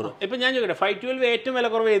 5600. ഇപ്പൊ ഞാൻ ചോദിക്കട്ടെ 512 ഏറ്റവും വില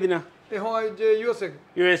കുറവ് ഏതിനാ?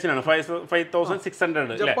 US നാണ്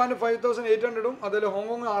 5600. ജപ്പാൻ 5800 അതിൽ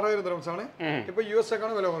ഹോങ്കോങ് 6000 dirhams ആണ്. ഇപ്പൊ US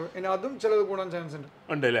ആണ് വില കുറവ്. ഇനി അതും ചിലത് കൂടാൻ ചാൻസ് ഉണ്ട്.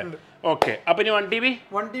 ഉണ്ട് അല്ലേ? ഓക്കെ. അപ്പൊ ഇനി 1 TB?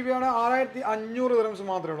 1 TB ആണ് 6500 dirhams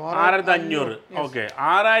മാത്രമേ ഉള്ളൂ. 6500. ഓക്കെ.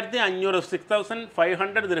 6500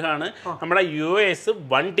 6500 ദിർഹമാണ് നമ്മുടെ US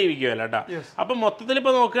 1 TBക്ക് വില കേട്ടോ. അപ്പൊ മൊത്തത്തിൽ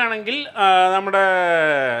ഇപ്പൊ നോക്കുകയാണെങ്കിൽ നമ്മുടെ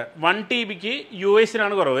 1 TBക്ക് US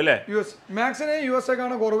നാണ് കുറവ് അല്ലേ? മാക്സിന് US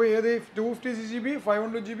ആണ് കുറവ്. ഏത് 250GB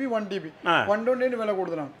 512GB 1 TB 120 വില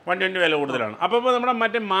കൂടുതലാണ്. 120 വില കൂടുതലാണ്. അപ്പൊ നമ്മുടെ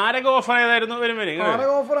മറ്റേ മാരക ഓഫർ ഏതായിരുന്നു?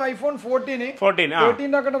 മാരക ഓഫർ iPhone 14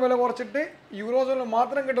 13 ആക്കട്ടെ വില കുറച്ചിട്ട് യൂറോസോണിൽ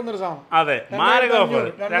മാത്രം കിട്ടുന്ന ഒരു സാധനം. അതെ, മാരക ഓഫർ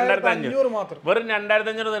 2500 മാത്രം. വെറും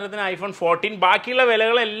 2500 ദിർഹത്തിന് iPhone 14. ബാക്കിയുള്ള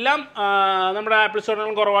വിലകളെല്ലാം നമ്മുടെ ആപ്പിൾ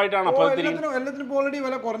സ്റ്റോറിലും കുറവായിട്ടാണ്. അപ്പോൾ എല്ലാത്തിനും ഓൾറെഡി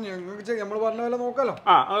വില കുറഞ്ഞു. നമ്മൾ പറഞ്ഞ വില നോക്കാലോ.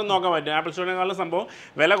 അത് നോക്കാൻ പറ്റും. ആപ്പിൾ സ്റ്റോറിനെക്കാളും സംഭവം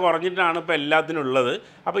വില കുറഞ്ഞിട്ടാണ് ഇപ്പൊ എല്ലാത്തിനും ഉള്ളത്.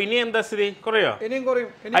 അപ്പൊ ഇനി എന്താ സ്ഥിതി? കുറയോ? ഇനിയും കുറയും.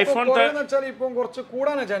 വെച്ചാൽ ഇപ്പൊ കുറച്ച്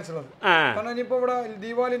കൂടാനാണ് ചാൻസ് ഉള്ളത്. കാരണം ഇനിയിപ്പോ ഇവിടെ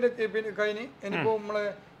ദീപാവലിന്റെ കഴിഞ്ഞ് ഇനിയിപ്പോ നമ്മളെ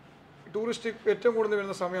ടൂറിസ്റ്റ് ഏറ്റവും കൂടുതൽ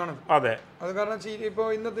വരുന്ന സമയമാണ്. അതെ, അത് കാരണം ഇപ്പൊ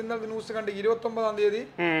ഇന്നത്തെ ന്യൂസ് കണ്ട് 29-ാം തീയതി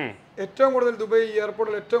ഏറ്റവും കൂടുതൽ ദുബായ്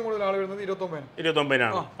എയർപോർട്ടിൽ ഏറ്റവും കൂടുതൽ ആൾ വരുന്നത്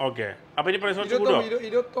 29-നാണ്.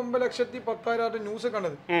 29,10,10,000 ന്യൂസ്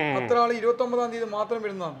കണ്ടത്. അത്ര ആള് 29-ാം തീയതി മാത്രം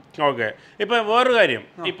വരുന്നതാണ്. ഓക്കെ. ഇപ്പൊ വേറൊരു കാര്യം,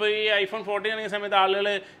 ഇപ്പൊ ഈ iPhone 14 ഇറങ്ങിയ സമയത്ത്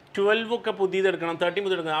ആളുകള് 12 ഒക്കെ പുതിയത് എടുക്കണം, 13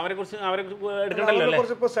 പുതിയത് എടുക്കണം. അവരെ കുറിച്ച് എടുക്കണ്ടല്ലോ അല്ലേ?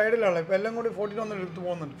 സൈഡിലാണ് ഇപ്പൊ എല്ലാം കൂടി 14 എടുത്ത്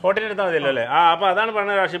പോകുന്നുണ്ട്. 14 എടുത്താൽ മതിയല്ലോ അല്ലേ? അപ്പൊ അതാണ്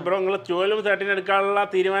പറഞ്ഞത് റാഷിദ് ബ്രോ, നിങ്ങൾ 12 13 എടുക്കാനുള്ള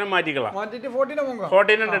തീരുമാനം മാറ്റിക്കളാം.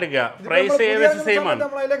 14 എടുക്കുക. പ്രൈസ് ഏകദേശം സെയിം ആണ്.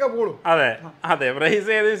 അതെ അതെ, പ്രൈസ്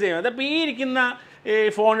ഏകദേശം സെയിം. അതപ്പോ ഈ ഇരിക്കുന്ന ഈ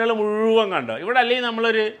ഫോണുകൾ മുഴുവൻ കണ്ടോ ഇവിടെ? അല്ലെങ്കിൽ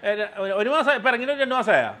നമ്മളൊരു 1 മാസം ഇപ്പൊ ഇറങ്ങിയിട്ട് 2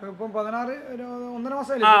 മാസമായാ?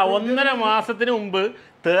 1.5 മാസത്തിന് മുമ്പ്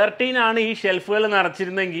 13 ആണ് ഈ ഷെൽഫുകൾ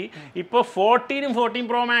നിറച്ചിരുന്നെങ്കിൽ ഇപ്പോൾ 14ഉം 14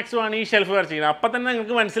 Pro Maxും ആണ് ഈ ഷെൽഫ് നിറച്ചിരിക്കുന്നത്. അപ്പം തന്നെ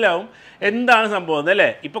നിങ്ങൾക്ക് മനസ്സിലാവും എന്താണ് സംഭവം അല്ലേ?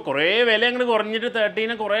 ഇപ്പോൾ കുറേ വില അങ്ങോട്ട് കുറഞ്ഞിട്ട്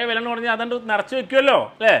 13 കുറേ വില കുറഞ്ഞ് അതുകൊണ്ട് നിറച്ച് വെക്കുമല്ലോ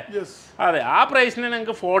അല്ലേ? അതെ, ആ പ്രൈസിന്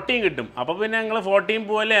നിങ്ങൾക്ക് 14 കിട്ടും. അപ്പോൾ പിന്നെ നിങ്ങൾ 14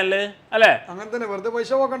 പോവല്ലേ അല്ലേ? അല്ലേ? അങ്ങനെ തന്നെ, വെറുതെ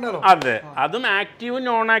പൈസ പോക്കണ്ടല്ലോ. അതെ, അതും ആക്റ്റീവും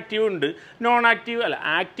നോൺ ആക്റ്റീവും ഉണ്ട്. നോൺ ആക്റ്റീവ് അല്ല,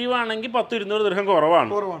 ആക്റ്റീവ് ആണെങ്കിൽ 10-200 ദിർഹം കുറവാണ്.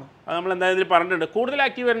 അത് നമ്മൾ എന്തായാലും പറഞ്ഞിട്ടുണ്ട്. കൂടുതൽ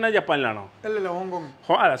ആക്റ്റീവ് വരുന്നത് ജപ്പാനിലാണോ?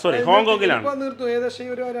 ഹോങ്കോങ്ങിലാണ്.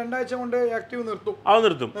 അത്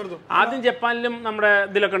നിർത്തും. ആദ്യം ജപ്പാനിലും നമ്മുടെ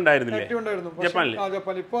ഇതിലൊക്കെ ഉണ്ടായിരുന്നില്ലേ?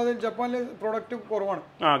 ജപ്പാനിൽ പ്രോഡക്റ്റ് കുറവാണ്.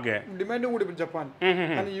 ഡിമാൻഡ് കൂടി ജപ്പാൻ.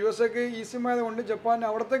 US ഒക്കെ ഈസിം ആയതുകൊണ്ട് ജപ്പാൻ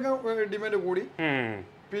അവിടത്തേക്ക് ഡിമാൻഡ് കൂടി.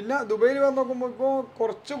 പിന്നെ ദുബൈയിൽ വന്ന് നോക്കുമ്പോൾ ഇപ്പോ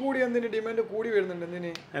കുറച്ചുകൂടി എന്തിന് ഡിമാൻഡ് കൂടി വരുന്നുണ്ട്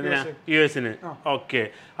US-ന്. ഓക്കെ.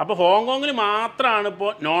 അപ്പോൾ ഹോങ്കോങ്ങിൽ മാത്രമാണ്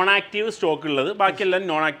ഇപ്പോൾ നോൺ ആക്റ്റീവ് സ്റ്റോക്ക് ഉള്ളത്. ബാക്കിയെല്ലാം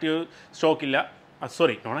നോൺ ആക്റ്റീവ് സ്റ്റോക്ക് ഇല്ല.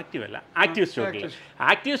 സോറി, നോൺ ആക്റ്റീവ് അല്ല, ആക്റ്റീവ് സ്റ്റോക്കിൽ.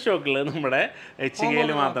 ആക്റ്റീവ് സ്റ്റോക്കുള്ളത് നമ്മുടെ HKയിൽ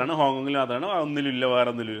മാത്രമാണ്, ഹോങ്കോങ്ങിൽ മാത്രമാണ്. ഒന്നിലില്ല, വേറെ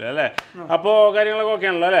ഒന്നിലില്ല അല്ലേ? അപ്പോൾ കാര്യങ്ങളൊക്കെ ഓക്കെ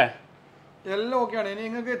ആണല്ലോ അല്ലേ? എല്ലാം ഓക്കെയാണ്. ഇനി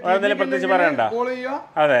നിങ്ങൾക്ക് പ്രത്യേകിച്ച് പറയണ്ട.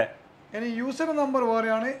 അതെ, ഇനി യൂസർ നമ്പർ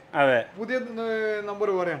വേറെയാണ്, പുതിയ നമ്പർ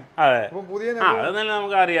വേറെയാണ്.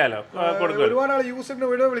 നമുക്ക് അറിയാലോ. ഒരുപാട് ആൾ യൂസറിന്റെ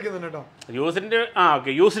വീഡിയോ വിളിക്കുന്നുണ്ട് കേട്ടോ. യൂസറിന്റെ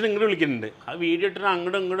യൂസറിന് ഇങ്ങോട്ട് വിളിക്കുന്നുണ്ട്. അത് വീഡിയോ ഇട്ടിട്ട്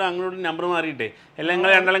അങ്ങോട്ടും നമ്പർ മാറിയിട്ടേ എല്ലാം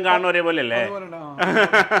നിങ്ങൾ രണ്ടാളും കാണുന്ന ഒരേപോലെ അല്ലേ?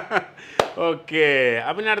 ഓക്കെ.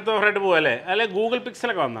 അപ്പൊ ഞാൻ അടുത്ത ഓഫറായിട്ട് പോവല്ലേ? അല്ലെ ഗൂഗിൾ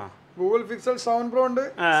പിക്സലൊക്കെ വന്നാ? ഗൂഗിൾ പിക്സൽ 7 Pro ഉണ്ട്,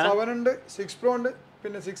 7 ഉണ്ട്, 6 Pro ഉണ്ട്,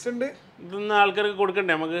 പിന്നെ 6 ഉണ്ട്. ഇതൊന്നും ആൾക്കാർക്ക്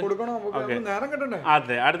കൊടുക്കണ്ടേ? നമുക്ക് നേരം കിട്ടണ്ടേ?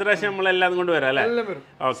 അതെ, അടുത്ത പ്രാവശ്യം നമ്മളെല്ലാം കൊണ്ട് വരാം അല്ലേ?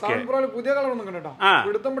 പുതിയ കളർ ഒന്നും കണ്ടോ?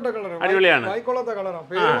 പിടുത്തപ്പെട്ട കളർ, അടിപൊളിയാണ്. വായിക്കൊള്ളാത്ത കളറാണ്,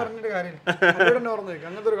 പേര് പറഞ്ഞിട്ട് കാര്യമില്ല,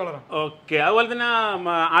 അങ്ങനത്തെ ഒരു കളറാണ്. ഓക്കെ. അതുപോലെ തന്നെ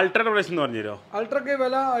അൾട്രയുടെ പ്രൈസ് എന്ന് പറഞ്ഞുതരോ? അൾട്രക്ക്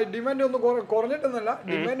വില ഡിമാൻഡ് ഒന്നും കുറഞ്ഞിട്ടൊന്നല്ല,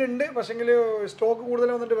 ഡിമാൻഡ് ഉണ്ട്. പക്ഷെങ്കിൽ സ്റ്റോക്ക് കൂടുതൽ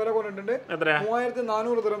വന്നിട്ട് വില കുറഞ്ഞിട്ടുണ്ട്.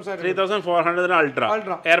 3400 dirhams. 3400 ultra.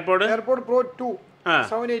 Airport Pro 2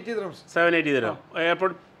 780 dirhams. 780 dirham.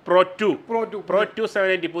 Airport Pro 2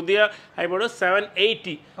 780. പുതിയ iPod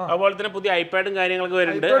 780. അതുപോലെ തന്നെ പുതിയ ഐപാഡും കാര്യങ്ങളൊക്കെ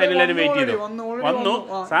വരുന്നുണ്ട്. അതിനെല്ലാവരും വെയിറ്റ് ചെയ്തു. വന്നു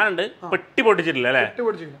സാധനമുണ്ട്. പെട്ടി പൊട്ടിച്ചിട്ടില്ല അല്ലേ?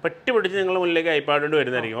 പെട്ടി പൊട്ടിച്ച് നിങ്ങളുടെ മുന്നിലേക്ക് ഐപാഡ് കൊണ്ട്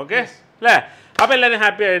വരുന്നതായിരിക്കും. ഓക്കെ അല്ലേ? അപ്പൊ എല്ലാവരും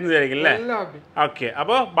ഹാപ്പി ആയിരുന്നതായിരിക്കും അല്ലേ? ഓക്കെ.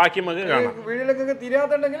 അപ്പൊ ബാക്കി നമുക്ക് കാണാം. വീഡിയോയിലേക്ക്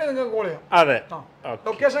തിരിയാത്തുണ്ടെങ്കിൽ നിങ്ങൾക്ക് കോൾ ചെയ്യാം. അതെ,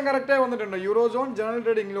 ലൊക്കേഷൻ കറക്റ്റ് ആയി വന്നിട്ടുണ്ട്. യൂറോസോൺ ജനറൽ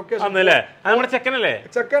ട്രേഡിംഗ് ലൊക്കേഷൻ നമ്മുടെ ചെക്കനല്ലേ?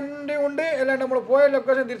 ചെക്കൻ്റെ ഉണ്ട്, അല്ലാണ്ട് നമ്മൾ പോയ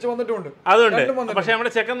ലൊക്കേഷൻ തിരിച്ചു വന്നിട്ടുണ്ട്. അതുണ്ട്. പക്ഷെ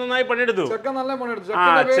നമ്മുടെ ചെക്കൻ നന്നായി പണിയെടുത്തു. ചെക്കൻ നല്ല പണിയെടുത്തു.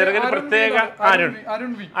 ചെറുക്കന് പ്രത്യേക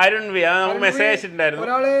അരുൺ വി മെസ്സേജ് അയച്ചിട്ടുണ്ടായിരുന്നു.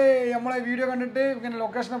 ഒരാള് നമ്മളെ വീഡിയോ കണ്ടിട്ട് ഇങ്ങനെ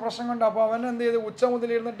ലൊക്കേഷനെ പ്രശ്നം കണ്ടു. അപ്പൊ അവൻ എന്ത് ചെയ്ത് ഉച്ച മുതൽ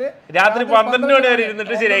ഇരുന്നിട്ട് രാത്രി 12 മണി വരെ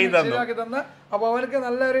ഇരുന്നിട്ട് ശരിയാക്കി തന്നു. അപ്പൊ അവർക്ക്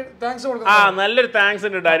നല്ലൊരു താങ്ക്സ് കൊടുക്കണം. നല്ലൊരു താങ്ക്സ്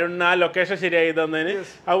ഉണ്ട് അരുൺ, ആ ലൊക്കേഷൻ ശരിയായി തന്നതിന്.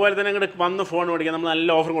 അതുപോലെ തന്നെ ഇങ്ങോട്ട് വന്ന് ഫോൺ മേടിക്കാൻ നമ്മൾ നല്ല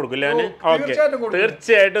ഓഫർ കൊടുക്കില്ല അവന്? ഓക്കെ,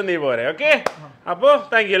 തീർച്ചയായിട്ടും നീ പോരെ. ഓക്കെ, അപ്പോ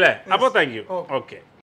താങ്ക് യു അല്ലേ? അപ്പോ താങ്ക് യു. ഓക്കെ.